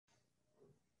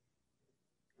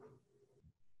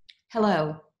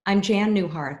Hello, I'm Jan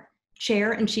Newharth,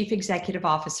 Chair and Chief Executive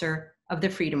Officer of the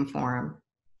Freedom Forum.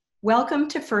 Welcome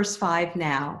to First Five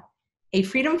Now, a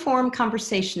Freedom Forum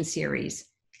conversation series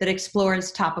that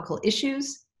explores topical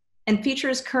issues and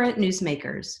features current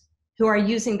newsmakers who are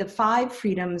using the 5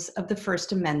 freedoms of the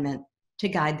First Amendment to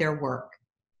guide their work.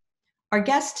 Our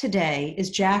guest today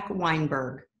is Jack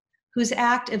Weinberg, whose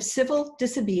act of civil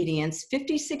disobedience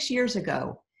 56 years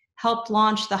ago helped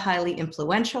launch the highly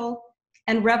influential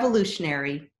and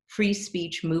revolutionary free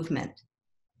speech movement.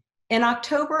 In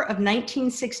October of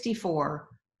 1964,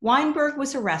 Weinberg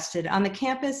was arrested on the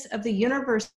campus of the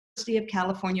University of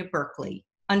California, Berkeley,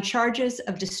 on charges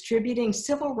of distributing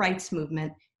civil rights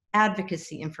movement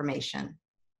advocacy information.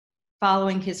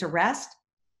 Following his arrest,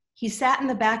 he sat in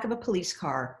the back of a police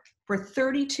car for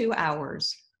 32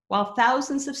 hours while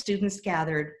thousands of students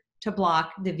gathered to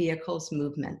block the vehicle's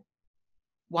movement.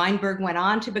 Weinberg went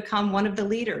on to become one of the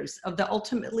leaders of the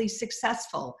ultimately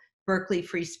successful Berkeley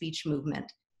free speech movement,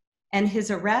 and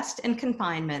his arrest and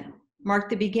confinement marked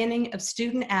the beginning of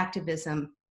student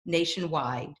activism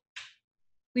nationwide.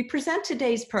 We present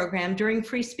today's program during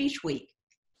Free Speech Week,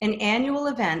 an annual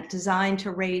event designed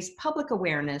to raise public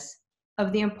awareness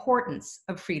of the importance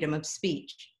of freedom of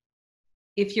speech.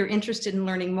 If you're interested in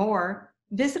learning more,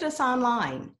 visit us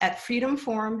online at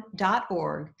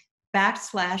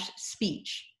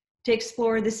freedomforum.org/speech to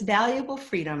explore this valuable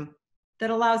freedom that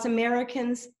allows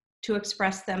Americans to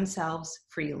express themselves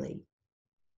freely.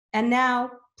 And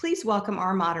now, please welcome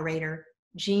our moderator,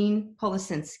 Gene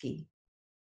Policinski.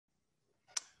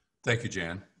 Thank you,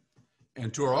 Jan.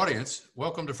 And to our audience,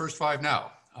 welcome to First Five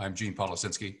Now. I'm Gene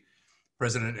Policinski,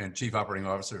 President and Chief Operating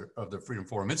Officer of the Freedom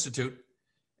Forum Institute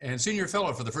and Senior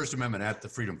Fellow for the First Amendment at the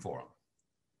Freedom Forum.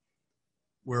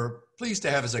 We're pleased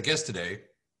to have as a guest today,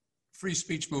 free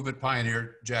speech movement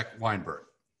pioneer Jack Weinberg.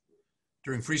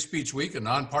 During Free Speech Week, a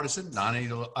nonpartisan,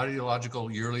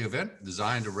 non-ideological yearly event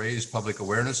designed to raise public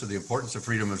awareness of the importance of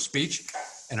freedom of speech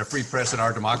and a free press in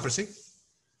our democracy.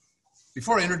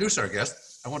 Before I introduce our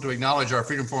guest, I want to acknowledge our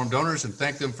Freedom Forum donors and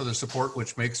thank them for the support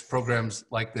which makes programs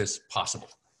like this possible.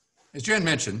 As Jan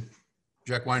mentioned,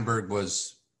 Jack Weinberg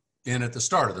was in at the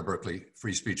start of the Berkeley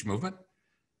free speech movement.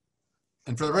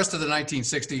 And for the rest of the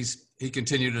 1960s, he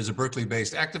continued as a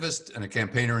Berkeley-based activist and a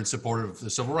campaigner in support of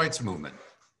the civil rights movement,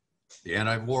 the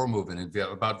anti-war movement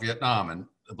about Vietnam, and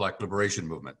the Black liberation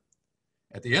movement.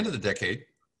 At the end of the decade,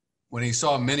 when he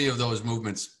saw many of those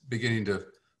movements beginning to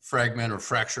fragment or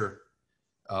fracture,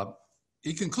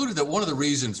 he concluded that one of the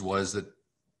reasons was that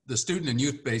the student and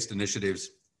youth-based initiatives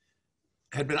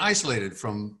had been isolated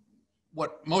from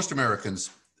what most Americans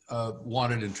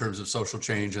wanted in terms of social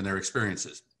change and their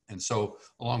experiences. And so,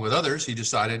 along with others, he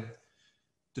decided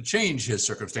to change his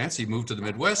circumstance. He moved to the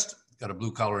Midwest, got a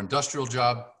blue-collar industrial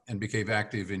job, and became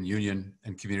active in union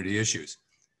and community issues.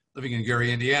 Living in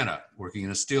Gary, Indiana, working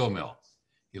in a steel mill,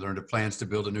 he learned of plans to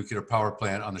build a nuclear power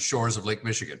plant on the shores of Lake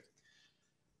Michigan.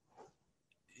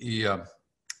 He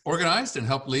organized and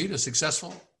helped lead a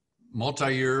successful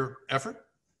multi-year effort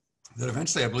that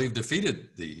eventually, I believe,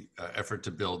 defeated the effort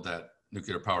to build that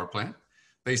nuclear power plant,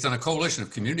 based on a coalition of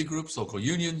community groups, local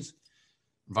unions,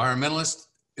 environmentalists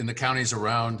in the counties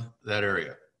around that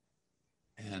area.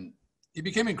 And he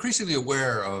became increasingly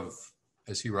aware of,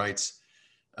 as he writes,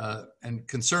 and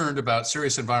concerned about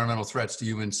serious environmental threats to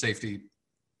human safety,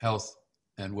 health,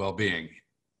 and well-being.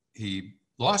 He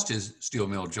lost his steel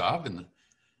mill job in the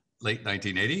late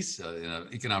 1980s in an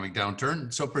economic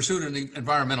downturn, so pursued an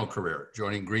environmental career,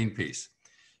 joining Greenpeace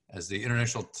as the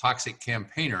international toxic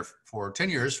campaigner for 10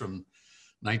 years from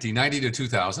 1990 to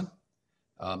 2000.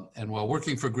 And while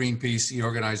working for Greenpeace, he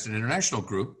organized an international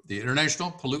group, the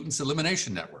International Pollutants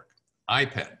Elimination Network,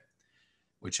 IPEN,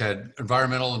 which had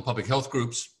environmental and public health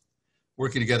groups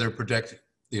working together to protect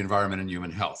the environment and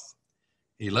human health.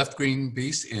 He left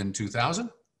Greenpeace in 2000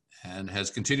 and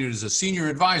has continued as a senior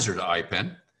advisor to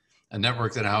IPEN, a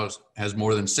network that now has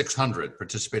more than 600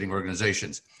 participating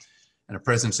organizations and a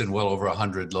presence in well over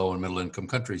 100 low and middle income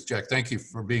countries. Jack, thank you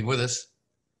for being with us.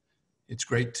 It's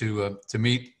great to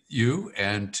meet you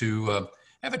and to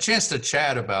have a chance to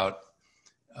chat about,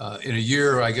 in a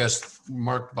year, I guess,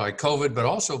 marked by COVID, but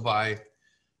also by,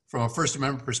 from a First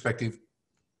Amendment perspective,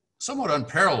 somewhat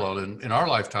unparalleled in our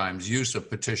lifetimes use of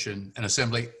petition and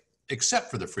assembly, except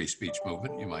for the free speech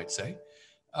movement, you might say.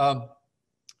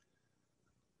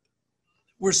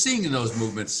 We're seeing in those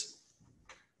movements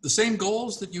the same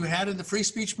goals that you had in the free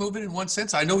speech movement in one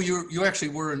sense. I know you actually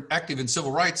were active in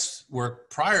civil rights work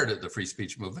prior to the free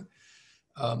speech movement.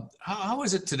 How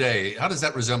is it today? How does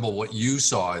that resemble what you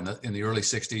saw in the early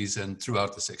 60s and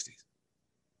throughout the 60s?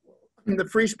 The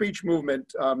free speech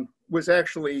movement was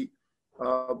actually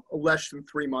less than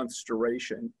 3 months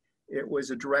duration. It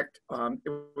was a direct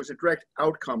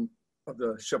outcome of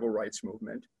the civil rights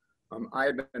movement. I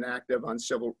had been active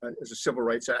as a civil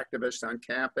rights activist on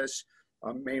campus,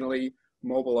 mainly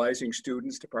mobilizing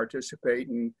students to participate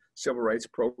in civil rights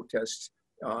protests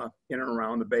in and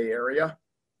around the Bay Area.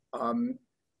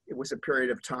 It was a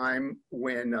period of time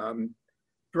when,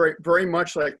 very, very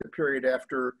much like the period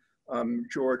after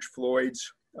George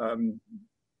Floyd's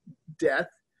death,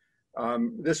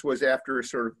 this was after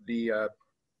sort of the,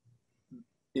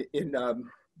 in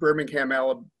Birmingham,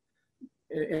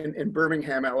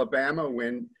 Alabama,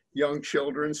 when young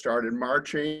children started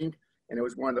marching. And it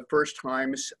was one of the first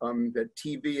times that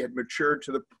TV had matured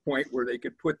to the point where they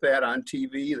could put that on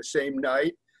TV the same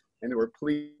night. And there were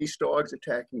police dogs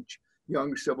attacking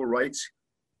young civil rights,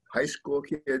 high school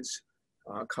kids,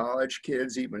 college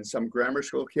kids, even some grammar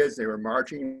school kids. They were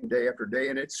marching day after day,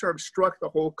 and it sort of struck the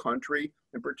whole country,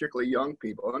 and particularly young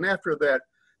people. And after that,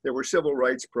 there were civil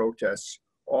rights protests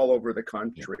all over the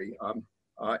country.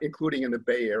 Including in the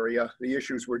Bay Area. The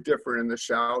issues were different in the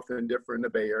South and different in the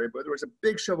Bay Area, but there was a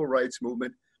big civil rights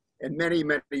movement, and many,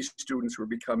 many students were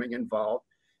becoming involved.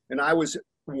 And I was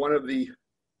one of the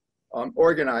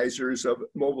organizers of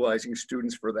mobilizing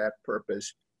students for that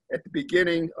purpose. At the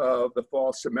beginning of the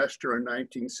fall semester in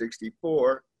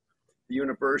 1964, the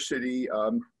university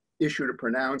issued a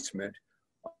pronouncement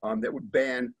that would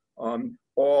ban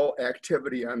all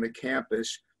activity on the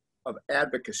campus of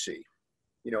advocacy.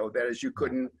 You know, that is, you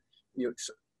couldn't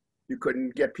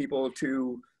get people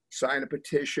to sign a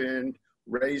petition,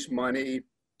 raise money,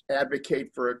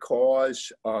 advocate for a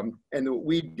cause. And what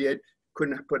we did,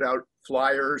 couldn't put out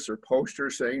flyers or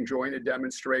posters saying join a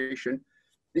demonstration.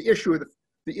 The issue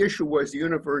was the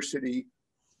university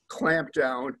clamped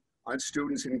down on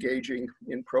students engaging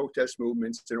in protest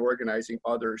movements and organizing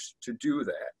others to do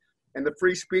that. And the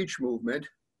free speech movement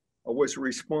was a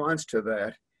response to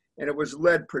that. And it was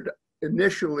led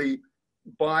initially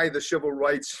by the civil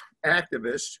rights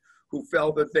activists who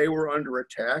felt that they were under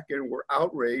attack and were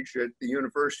outraged at the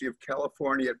University of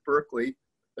California at Berkeley,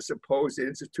 a supposed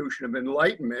institution of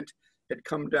enlightenment, had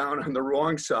come down on the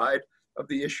wrong side of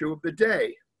the issue of the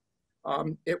day.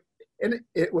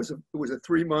 It was a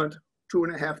 3-month,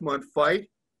 2.5-month fight.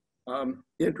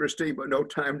 Interesting, but no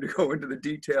time to go into the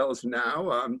details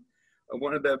now.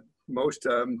 One of the most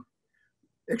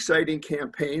exciting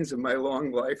campaigns of my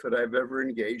long life that I've ever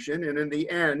engaged in. And in the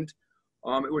end,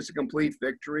 it was a complete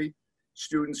victory.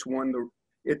 Students won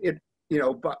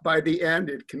by the end,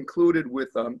 it concluded with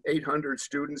 800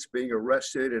 students being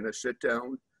arrested in a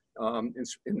sit-down in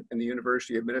the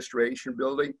university administration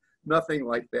building. Nothing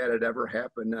like that had ever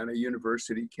happened on a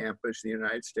university campus in the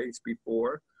United States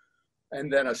before.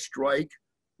 And then a strike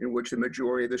in which the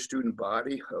majority of the student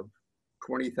body of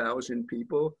 20,000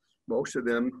 people, most of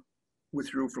them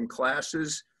withdrew from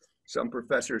classes. Some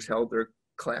professors held their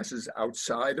classes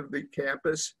outside of the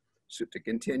campus to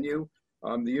continue.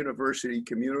 The university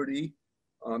community,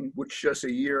 which just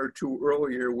a year or two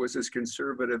earlier was as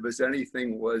conservative as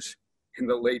anything was in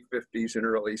the late 50s and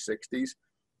early 60s.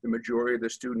 The majority of the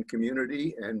student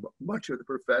community and much of the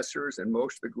professors and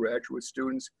most of the graduate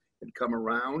students had come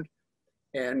around.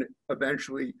 And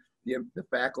eventually the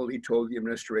faculty told the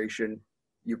administration,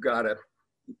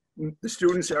 the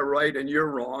students are right and you're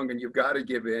wrong and you've got to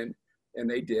give in. And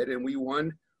they did, and we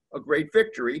won a great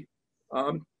victory.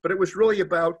 But it was really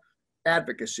about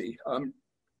advocacy.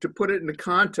 To put it in the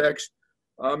context,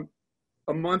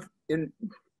 a month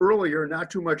earlier,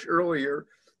 not too much earlier,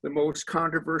 the most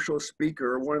controversial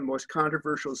speaker, one of the most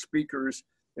controversial speakers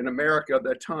in America at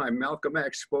that time, Malcolm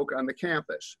X, spoke on the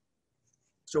campus.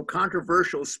 So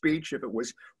controversial speech, if it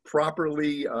was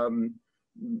properly,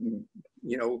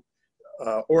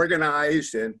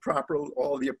 organized and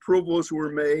all the approvals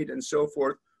were made and so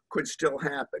forth, could still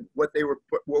happen. What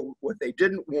they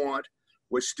didn't want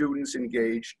was students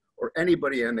engaged or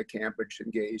anybody on the campus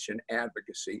engaged in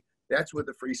advocacy. That's what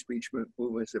the free speech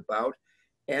movement is about.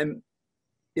 And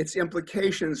its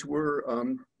implications were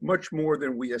much more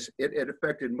than it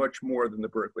affected much more than the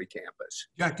Berkeley campus.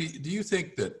 Jack, do you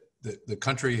think that the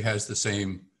country has the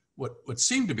same, what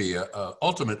seemed to be a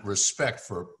ultimate respect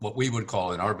for what we would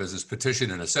call in our business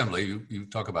petition and assembly? You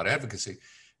talk about advocacy.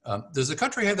 Does the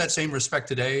country have that same respect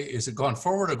today? Is it gone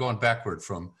forward or gone backward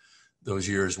from those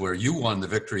years where you won the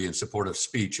victory in support of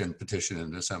speech and petition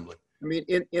and assembly? I mean,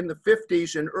 in the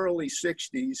 50s and early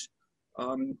 60s,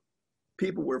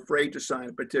 people were afraid to sign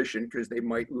a petition because they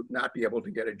might not be able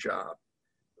to get a job.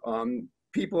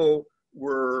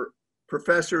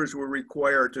 Professors were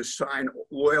required to sign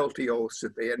loyalty oaths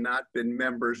if they had not been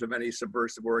members of any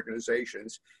subversive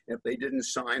organizations. If they didn't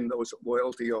sign those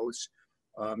loyalty oaths,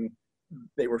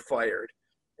 they were fired.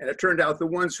 And it turned out the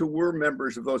ones who were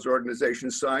members of those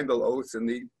organizations signed the oaths, and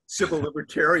the civil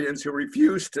libertarians who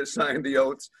refused to sign the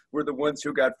oaths were the ones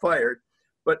who got fired.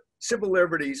 But civil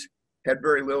liberties had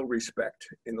very little respect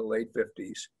in the late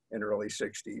 50s and early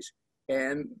 60s.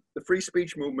 And the free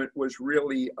speech movement was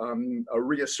really a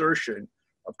reassertion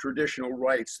of traditional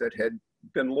rights that had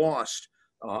been lost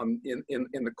in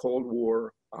the Cold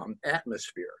War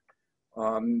atmosphere.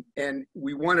 And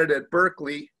we wanted at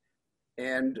Berkeley,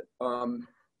 and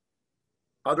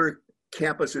other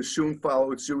campuses soon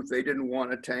followed suit. They didn't want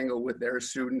to tangle with their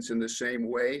students in the same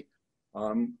way.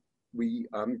 We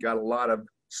got a lot of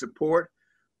support.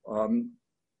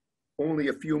 Only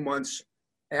a few months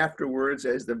afterwards,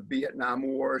 as the Vietnam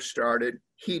War started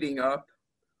heating up,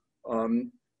 the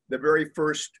very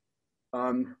first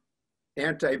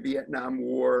anti-Vietnam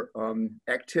War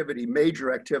activity,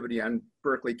 major activity on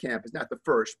Berkeley campus, not the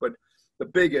first, but the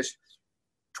biggest,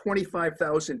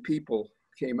 25,000 people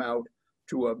came out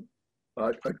to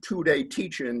a two-day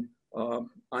teach-in on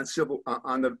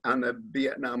the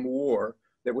Vietnam War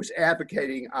that was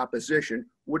advocating opposition.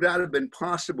 Would not have been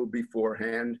possible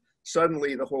beforehand.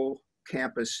 Suddenly, the whole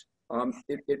campus,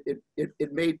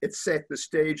 it set the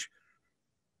stage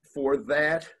for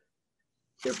that.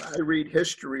 If I read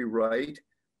history right,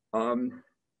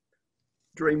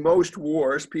 during most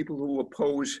wars, people who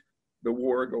oppose the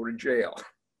war go to jail.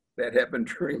 That happened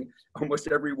during almost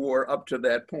every war up to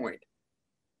that point.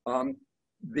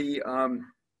 The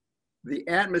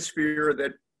atmosphere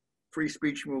that free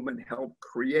speech movement helped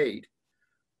created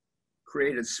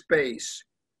space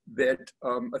that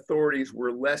authorities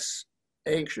were less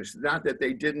anxious, not that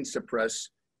they didn't suppress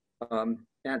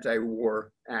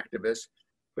anti-war activists,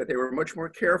 but they were much more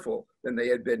careful than they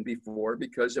had been before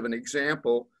because of an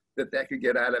example that could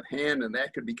get out of hand and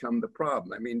that could become the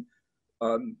problem. I mean,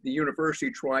 the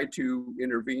university tried to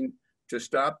intervene to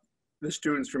stop the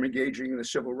students from engaging in the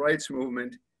civil rights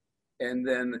movement, and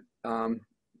then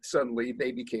suddenly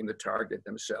they became the target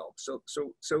themselves.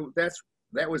 So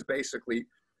that was basically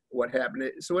what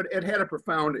happened. So it had a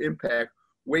profound impact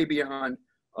way beyond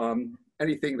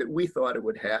anything that we thought it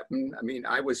would happen. I mean,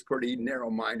 I was pretty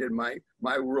narrow-minded. My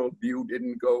worldview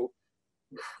didn't go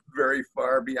very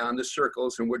far beyond the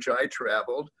circles in which I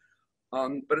traveled,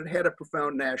 but it had a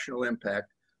profound national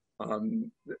impact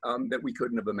that we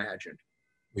couldn't have imagined.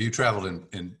 Well, you traveled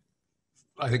in,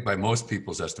 I think by most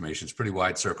people's estimations, pretty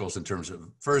wide circles in terms of,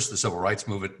 first, the civil rights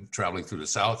movement traveling through the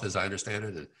South, as I understand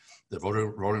it, the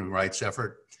voting rights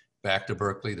effort, back to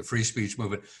Berkeley, the free speech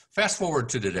movement. Fast forward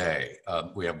to today,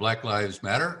 we have Black Lives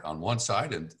Matter on one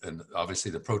side, and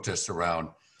obviously the protests around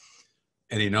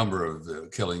any number of the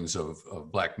killings of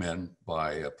Black men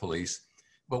by police.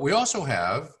 But we also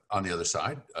have, on the other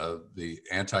side, the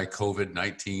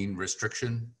anti-COVID-19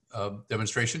 restriction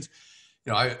demonstrations.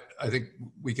 You know, I think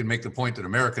we can make the point that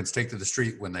Americans take to the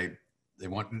street when they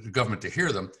want the government to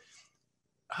hear them.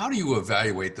 How do you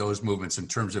evaluate those movements in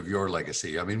terms of your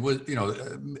legacy? I mean, you know,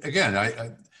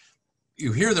 again,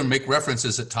 you hear them make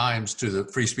references at times to the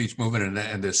free speech movement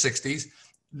in the 60s.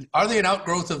 Are they an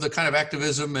outgrowth of the kind of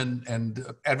activism and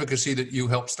advocacy that you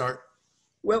helped start?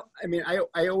 Well, I mean,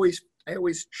 I always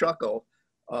chuckle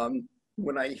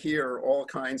when I hear all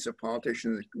kinds of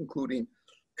politicians, including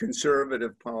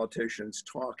conservative politicians,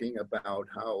 talking about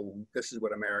how this is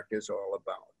what America is all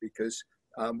about. Because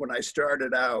when I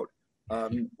started out,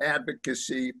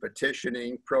 advocacy,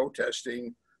 petitioning,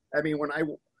 protesting, I mean, when I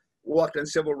walked on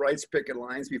civil rights picket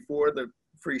lines before the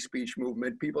free speech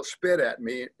movement, people spit at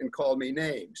me and called me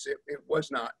names. It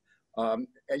was not, and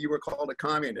you were called a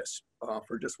communist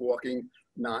for just walking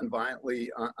nonviolently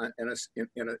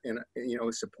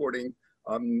supporting,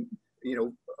 a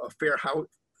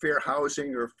fair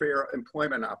housing or fair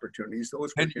employment opportunities.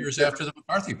 Those 10 years after the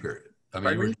McCarthy period. I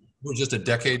mean, we're just a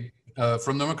decade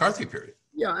from the McCarthy period.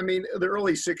 Yeah, I mean, the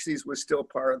early 60s was still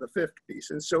part of the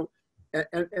 50s. And so,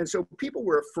 and so people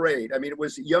were afraid. I mean, it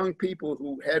was young people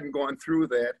who hadn't gone through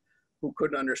that, who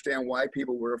couldn't understand why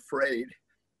people were afraid.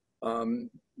 And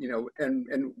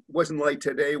wasn't like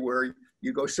today where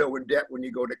you go so in debt when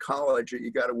you go to college that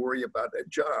you got to worry about a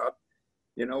job.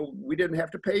 You know, we didn't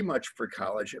have to pay much for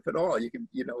college, if at all. You could,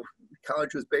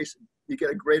 college was you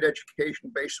get a great education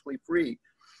basically free.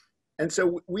 And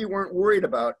so we weren't worried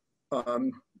about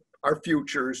our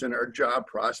futures and our job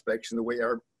prospects in the way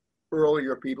our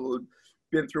earlier people who'd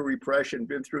been through repression,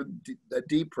 been through the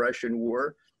Depression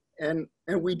were, and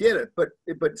we did it.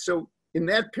 But so in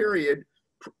that period,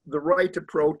 the right to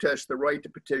protest, the right to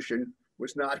petition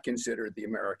was not considered the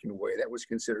American way. That was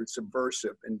considered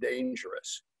subversive and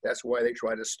dangerous. That's why they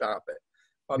try to stop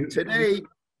it.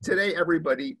 Today,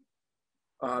 everybody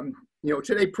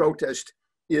Today protest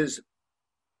is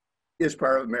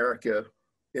part of America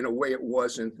in a way it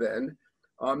wasn't then.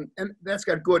 And that's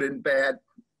got good and bad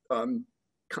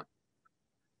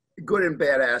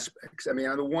aspects. I mean,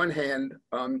 on the one hand,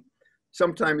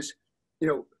 sometimes,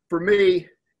 for me,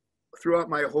 throughout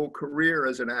my whole career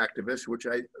as an activist, which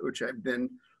I've been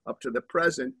up to the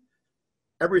present,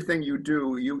 everything you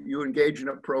do, you engage in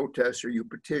a protest or you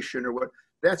petition or what,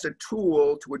 that's a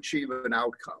tool to achieve an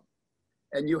outcome.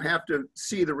 And you have to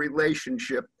see the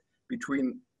relationship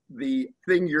between the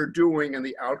thing you're doing and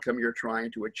the outcome you're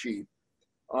trying to achieve.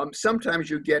 Sometimes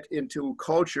you get into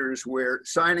cultures where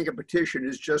signing a petition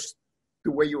is just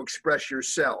the way you express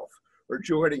yourself, or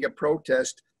joining a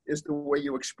protest is the way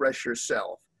you express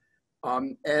yourself.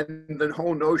 And the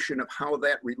whole notion of how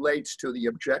that relates to the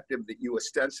objective that you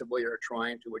ostensibly are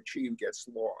trying to achieve gets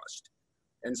lost.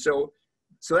 And so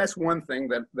that's one thing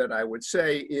that I would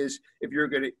say is, if you're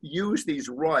going to use these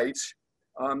rights,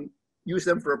 use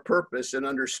them for a purpose and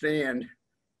understand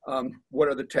what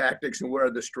are the tactics and what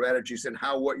are the strategies and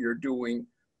how what you're doing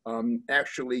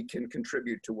actually can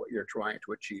contribute to what you're trying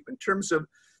to achieve. In terms of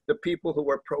the people who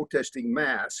are protesting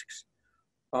masks,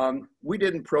 we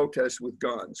didn't protest with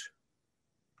guns.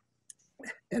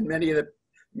 And many of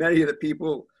the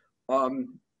people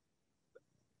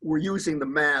were using the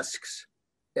masks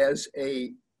as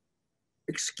a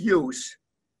excuse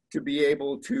to be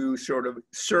able to sort of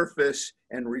surface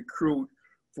and recruit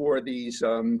for these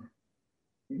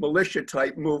militia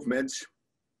type movements,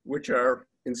 which are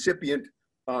incipient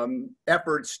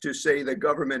efforts to say the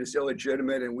government is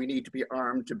illegitimate and we need to be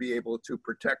armed to be able to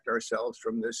protect ourselves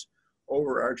from this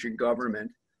overarching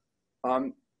government.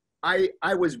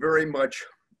 I was very much,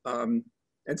 and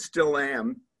still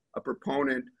am, a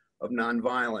proponent of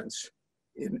nonviolence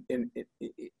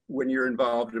when you're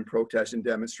involved in protests and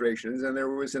demonstrations. And there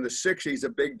was in the 60s a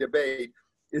big debate: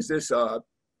 is this a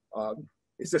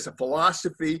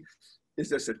philosophy? Is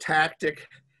this a tactic?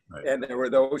 Right. And there were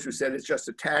those who said it's just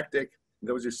a tactic.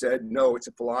 Those who said, no, it's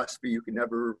a philosophy. You can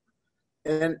never.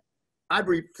 And I've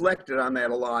reflected on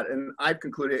that a lot, and I've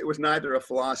concluded it was neither a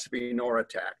philosophy nor a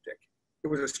tactic. It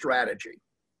was a strategy.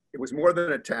 It was more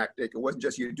than a tactic. It wasn't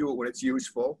just you do it when it's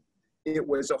useful. It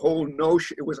was a whole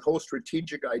notion. It was a whole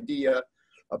strategic idea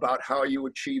about how you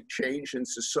achieve change in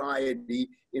society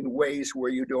in ways where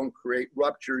you don't create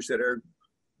ruptures that are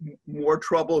more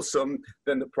troublesome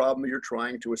than the problem you're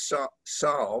trying to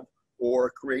solve,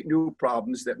 or create new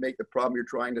problems that make the problem you're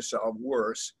trying to solve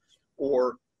worse,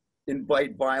 or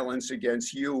invite violence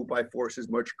against you by forces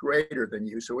much greater than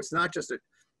you. So it's not just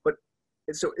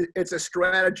it's a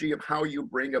strategy of how you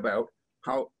bring about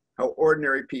how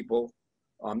ordinary people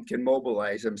can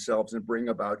mobilize themselves and bring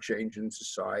about change in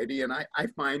society. And I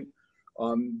find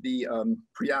the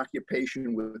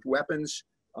preoccupation with weapons,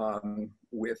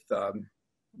 with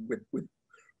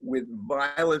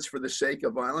violence for the sake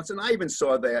of violence, and I even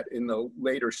saw that in the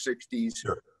later 60s.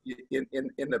 Sure. in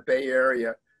the Bay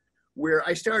Area, where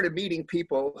I started meeting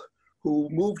people who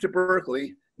moved to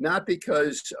Berkeley not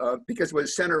because it was a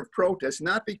center of protest,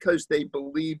 not because they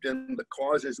believed in the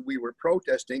causes we were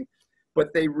protesting,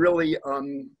 but they really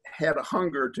had a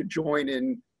hunger to join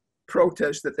in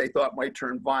protests that they thought might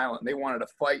turn violent. They wanted to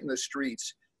fight in the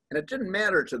streets. And it didn't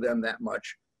matter to them that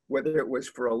much whether it was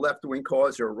for a left-wing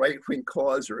cause or a right-wing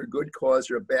cause or a good cause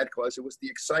or a bad cause. It was the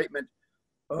excitement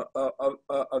of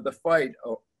the fight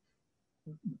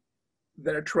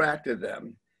that attracted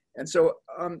them. And so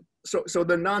the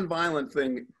nonviolent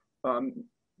thing,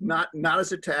 not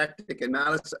as a tactic and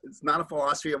it's not a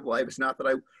philosophy of life. It's not that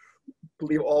I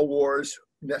believe all wars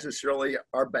necessarily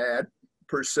are bad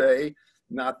per se.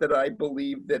 Not that I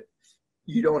believe that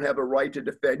you don't have a right to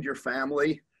defend your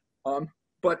family.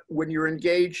 But when you're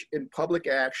engaged in public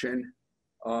action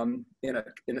in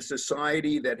a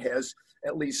society that has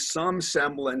at least some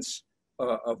semblance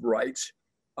of rights,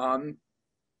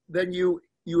 then you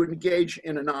engage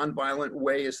in a nonviolent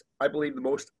way is, I believe, the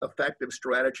most effective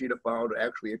strategy to follow to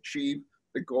actually achieve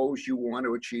the goals you want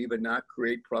to achieve and not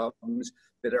create problems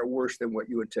that are worse than what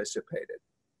you anticipated.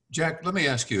 Jack, let me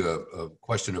ask you a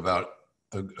question about,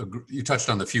 you touched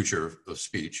on the future of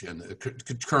speech and the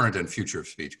current and future of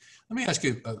speech. Let me ask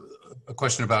you a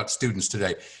question about students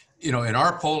today. You know, in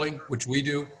our polling, which we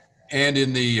do, and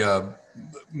in the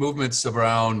movements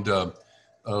around a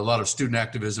lot of student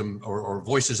activism or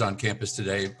voices on campus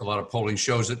today, a lot of polling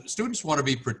shows that students want to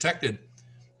be protected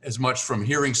as much from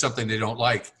hearing something they don't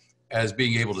like as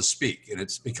being able to speak. And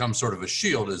it's become sort of a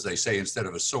shield, as they say, instead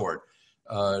of a sword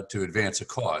to advance a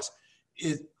cause.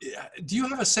 Do you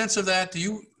have a sense of that?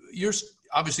 You're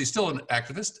obviously still an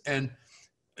activist, and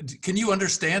Can you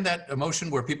understand that emotion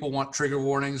where people want trigger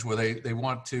warnings, where they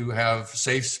want to have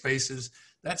safe spaces?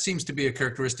 That seems to be a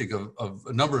characteristic of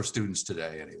a number of students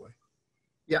today, anyway.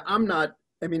 Yeah, I'm not.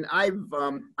 I mean,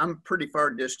 I'm pretty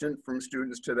far distant from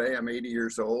students today. I'm 80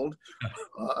 years old,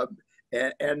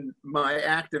 and my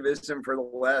activism for the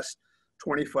last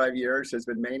 25 years has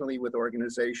been mainly with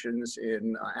organizations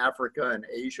in Africa and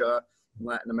Asia,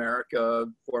 Latin America,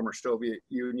 former Soviet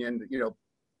Union. You know,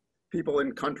 people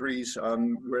in countries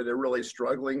where they're really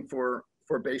struggling for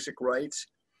basic rights,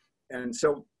 and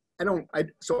so I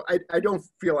don't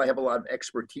feel I have a lot of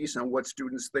expertise on what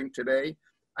students think today.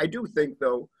 I do think,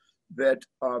 though, that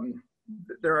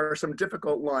there are some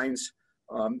difficult lines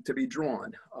to be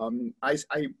drawn. I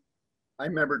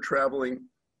remember traveling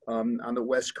on the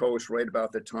West Coast right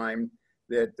about the time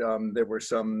that there were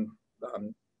some,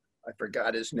 I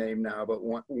forgot his name now, but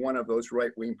one of those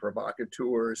right-wing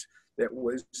provocateurs that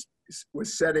was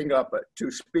setting up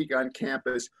to speak on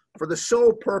campus for the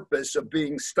sole purpose of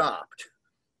being stopped.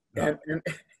 Yeah.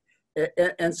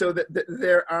 And so that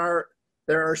there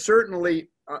are certainly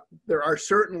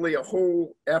a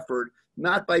whole effort,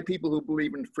 not by people who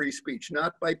believe in free speech,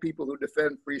 not by people who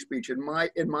defend free speech. In my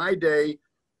day,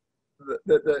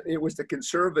 it was the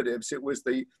conservatives. It was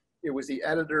the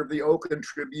editor of the Oakland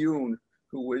Tribune,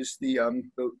 who was the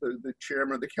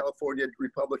chairman of the California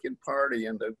Republican Party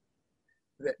and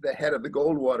the head of the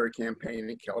Goldwater campaign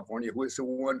in California, who was the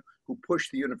one who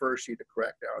pushed the university to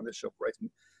crack down on the civil rights.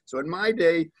 So in my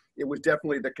day, it was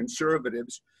definitely the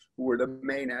conservatives who were the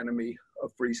main enemy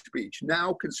of free speech.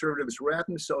 Now conservatives wrap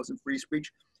themselves in free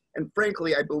speech, and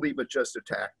frankly, I believe it's just a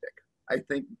tactic. I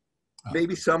think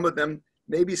maybe some of them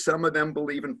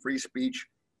believe in free speech,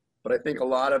 but I think a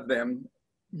lot of them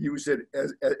use it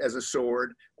as a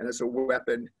sword and as a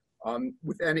weapon,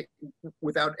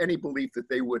 without any belief that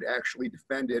they would actually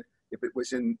defend it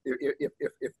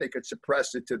if they could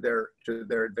suppress it to their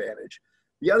advantage.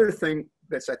 The other thing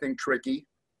that's, I think, tricky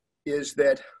is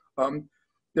that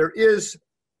there is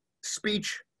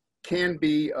speech can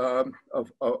be a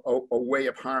way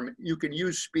of harm. You can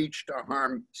use speech to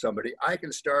harm somebody. I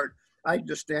can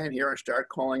just stand here and start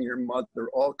calling your mother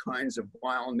all kinds of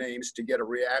vile names to get a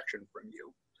reaction from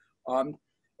you.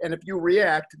 And if you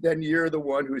react, then you're the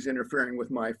one who's interfering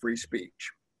with my free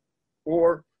speech.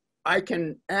 Or I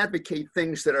can advocate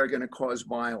things that are going to cause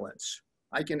violence.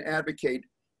 I can advocate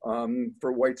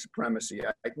for white supremacy.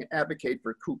 I can advocate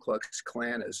for Ku Klux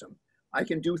Klanism. I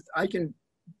can do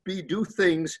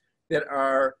things that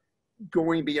are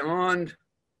going beyond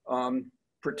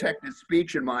protected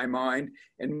speech in my mind,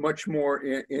 and much more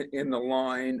in the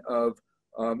line of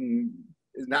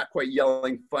not quite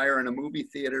yelling fire in a movie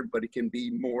theater, but it can be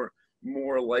more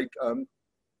like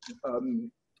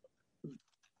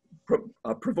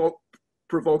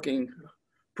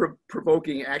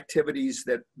provoking activities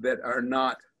that are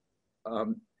not.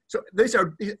 So these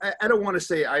are. I don't want to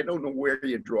say, I don't know where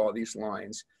you draw these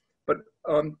lines, but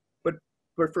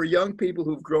for young people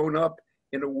who've grown up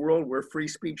in a world where free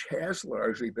speech has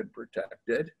largely been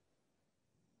protected,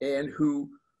 and who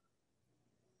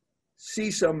see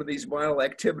some of these vile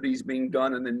activities being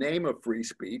done in the name of free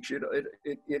speech,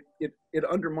 it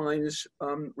undermines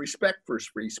respect for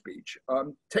free speech.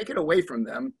 Take it away from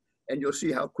them, and you'll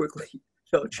see how quickly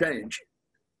they'll change.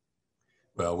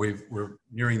 Well, we're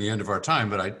nearing the end of our time,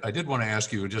 but I did want to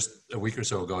ask you, just a week or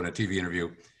so ago in a TV interview,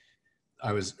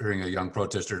 I was hearing a young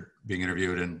protester being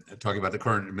interviewed and talking about the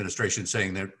current administration,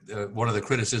 saying that one of the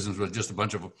criticisms was just a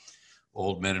bunch of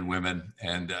old men and women.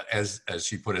 And as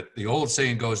she put it, the old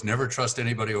saying goes, never trust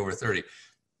anybody over 30.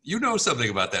 You know something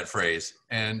about that phrase.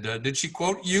 And did she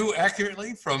quote you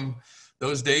accurately from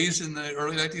those days in the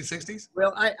early 1960s?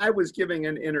 Well, I was giving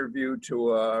an interview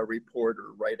to a reporter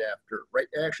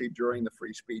actually during the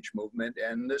free speech movement.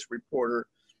 And this reporter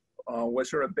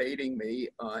was sort of baiting me,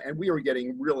 and we were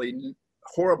getting really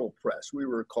horrible press. We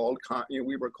were called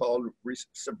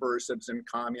subversives and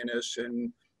communists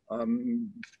and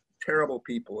terrible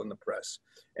people in the press.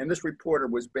 And this reporter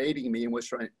was baiting me and was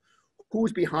trying,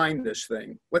 who's behind this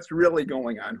thing? What's really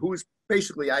going on?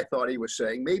 Basically, I thought he was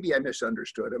saying, maybe I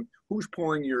misunderstood him, who's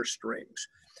pulling your strings?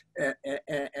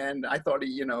 And I thought,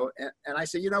 and I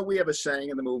said, we have a saying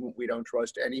in the movement, we don't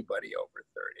trust anybody over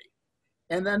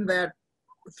 30. And then that,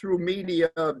 through media,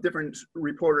 different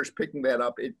reporters picking that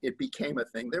up, it became a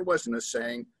thing. There wasn't a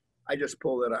saying. I just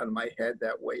pulled it out of my head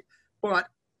that way. But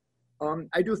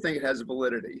I do think it has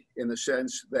validity in the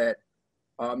sense that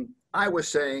I was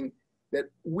saying that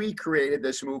we created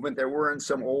this movement. There weren't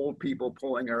some old people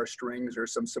pulling our strings or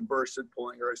some subversive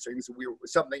pulling our strings. We were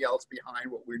something else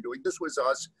behind what we were doing. This was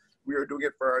us. We were doing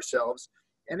it for ourselves.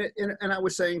 And I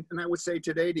was saying, and I would say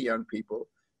today to young people,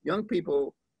 young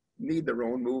people need their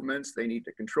own movements. They need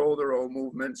to control their own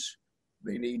movements.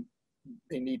 They need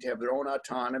to have their own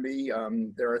autonomy.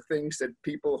 There are things that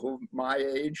people who my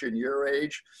age and your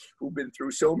age, who've been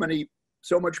through so much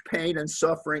pain and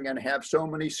suffering and have so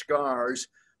many scars,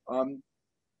 a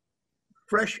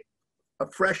fresh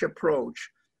approach.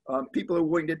 People who are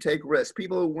willing to take risks,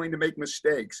 people who are willing to make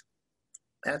mistakes.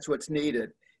 That's what's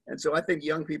needed. And so I think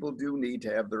young people do need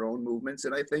to have their own movements.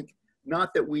 And I think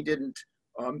not that we didn't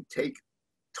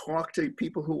talk to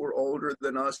people who were older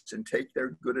than us and take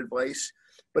their good advice,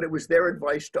 but it was their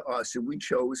advice to us, and we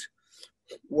chose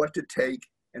what to take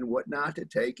and what not to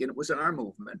take, and it was our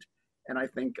movement. And I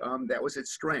think that was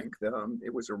its strength.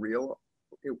 It was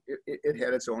it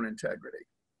had its own integrity.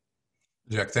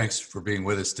 Jack, thanks for being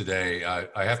with us today.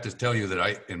 I have to tell you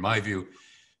that in my view,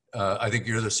 I think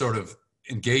you're the sort of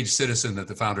engaged citizen that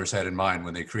the founders had in mind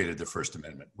when they created the First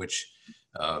Amendment, which,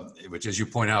 as you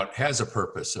point out, has a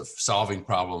purpose of solving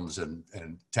problems and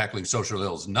tackling social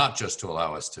ills, not just to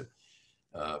allow us to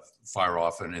fire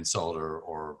off an insult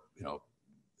or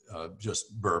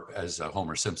just burp, as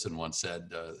Homer Simpson once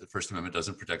said. The First Amendment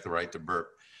doesn't protect the right to burp.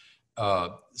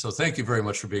 So thank you very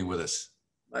much for being with us.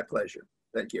 My pleasure.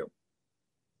 Thank you.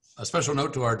 A special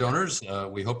note to our donors.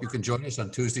 We hope you can join us on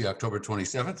Tuesday, October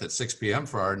 27th at 6 p.m.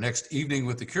 for our next Evening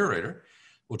with the Curator.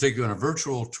 We'll take you on a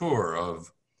virtual tour of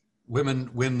Women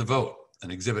Win the Vote, an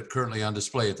exhibit currently on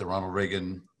display at the Ronald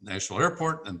Reagan National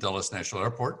Airport and Dulles National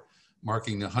Airport,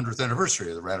 marking the 100th anniversary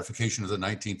of the ratification of the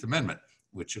 19th Amendment,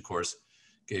 which of course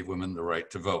gave women the right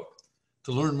to vote.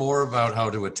 To learn more about how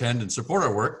to attend and support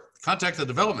our work, contact the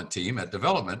development team at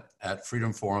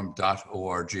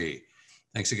development@freedomforum.org.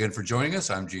 Thanks again for joining us.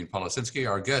 I'm Gene Policinski.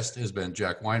 Our guest has been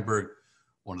Jack Weinberg,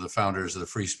 one of the founders of the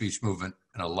free speech movement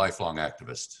and a lifelong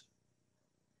activist.